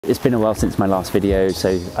It's been a while since my last video, so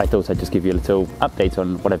I thought I'd just give you a little update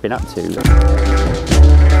on what I've been up to.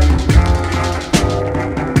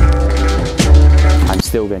 I'm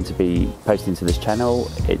still going to be posting to this channel.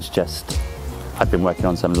 It's just I've been working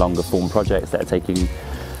on some longer form projects that are taking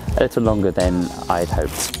a little longer than I'd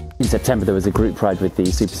hoped. In September there was a group ride with the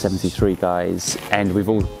Super 73 guys, and we've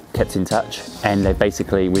all kept in touch, and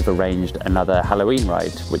we've arranged another Halloween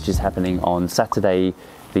ride which is happening on Saturday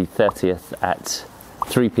the 30th at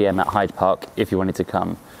 3 PM at Hyde Park. If you wanted to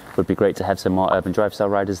come, it would be great to have some more Urban Drivestyle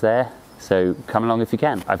riders there, so come along if you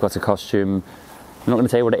can. I've got a costume. I'm not going to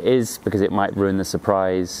tell you what it is because it might ruin the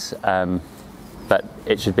surprise, but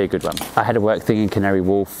it should be a good one. I had a work thing in Canary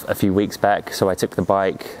Wharf a few weeks back, so I took the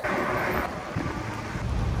bike.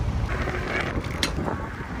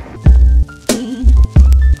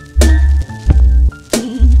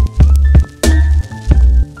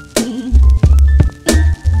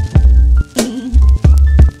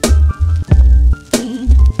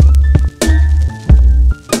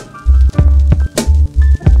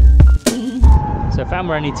 I found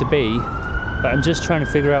where I need to be, but I'm just trying to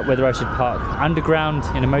figure out whether I should park underground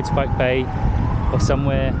in a motorbike bay or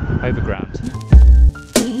somewhere overground.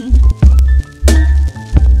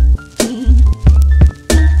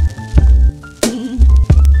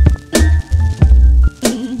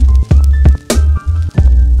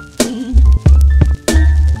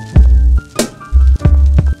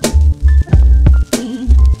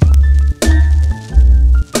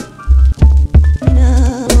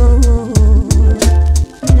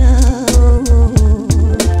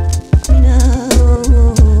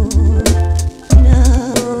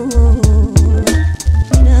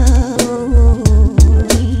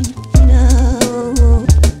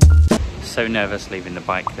 So nervous leaving the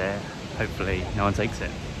bike there. Hopefully no one takes it.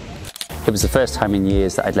 It was the first time in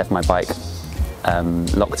years that I'd left my bike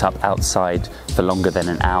locked up outside for longer than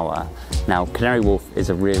an hour. Now, Canary Wharf is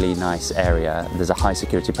a really nice area. There's a high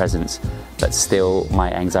security presence, but still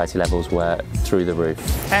my anxiety levels were through the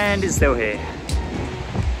roof. And it's still here.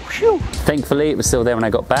 Whew. Thankfully, it was still there when I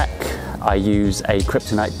got back. I use a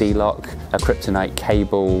kryptonite D-lock, a kryptonite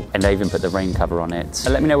cable, and I even put the rain cover on it.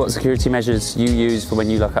 Let me know what security measures you use for when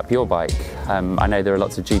you lock up your bike. I know there are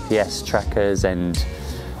lots of GPS trackers and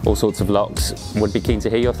all sorts of locks. Would be keen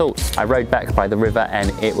to hear your thoughts. I rode back by the river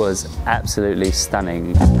and it was absolutely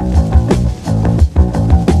stunning.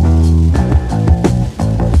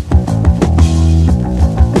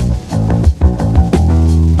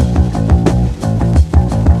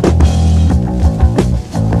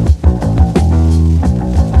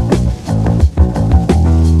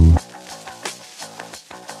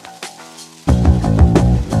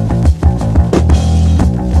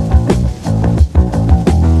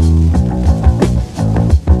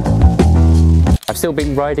 I've still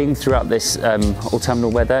been riding throughout this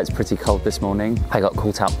autumnal weather. It's pretty cold this morning. I got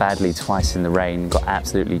caught out badly twice in the rain, got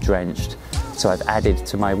absolutely drenched. So I've added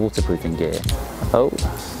to my waterproofing gear. Oh,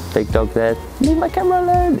 big dog there. Leave my camera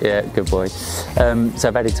alone. Yeah, good boy. So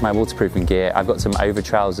I've added to my waterproofing gear. I've got some over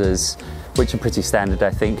trousers, which are pretty standard,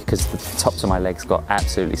 I think, because the tops of my legs got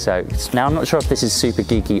absolutely soaked. Now, I'm not sure if this is super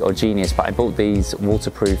geeky or genius, but I bought these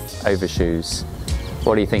waterproof overshoes.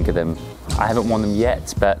 What do you think of them? I haven't worn them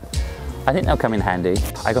yet, but I think they'll come in handy.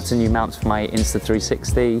 I got a new mount for my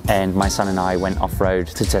Insta360, and my son and I went off-road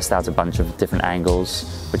to test out a bunch of different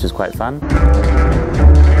angles, which was quite fun.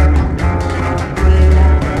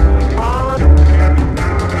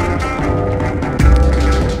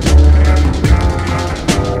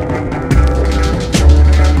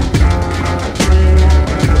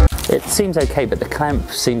 It seems okay, but the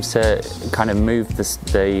clamp seems to kind of move the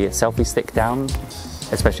selfie stick down,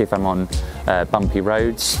 especially if I'm on bumpy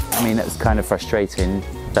roads. I mean, it's kind of frustrating,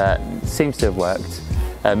 but it seems to have worked.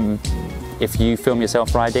 If you film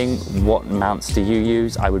yourself riding, what mounts do you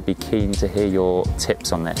use? I would be keen to hear your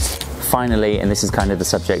tips on this. Finally, and this is kind of the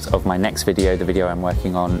subject of my next video, the video I'm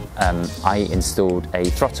working on, I installed a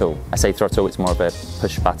throttle. I say throttle, it's more of a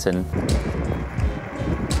push button.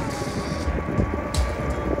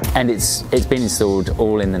 And it's been installed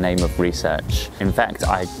all in the name of research. In fact,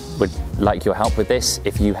 I would like your help with this.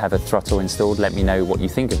 If you have a throttle installed, let me know what you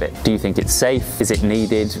think of it. Do you think it's safe? Is it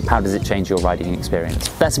needed? How does it change your riding experience?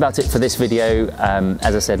 That's about it for this video.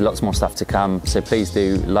 As I said, lots more stuff to come. So please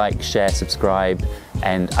do like, share, subscribe,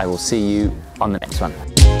 and I will see you on the next one.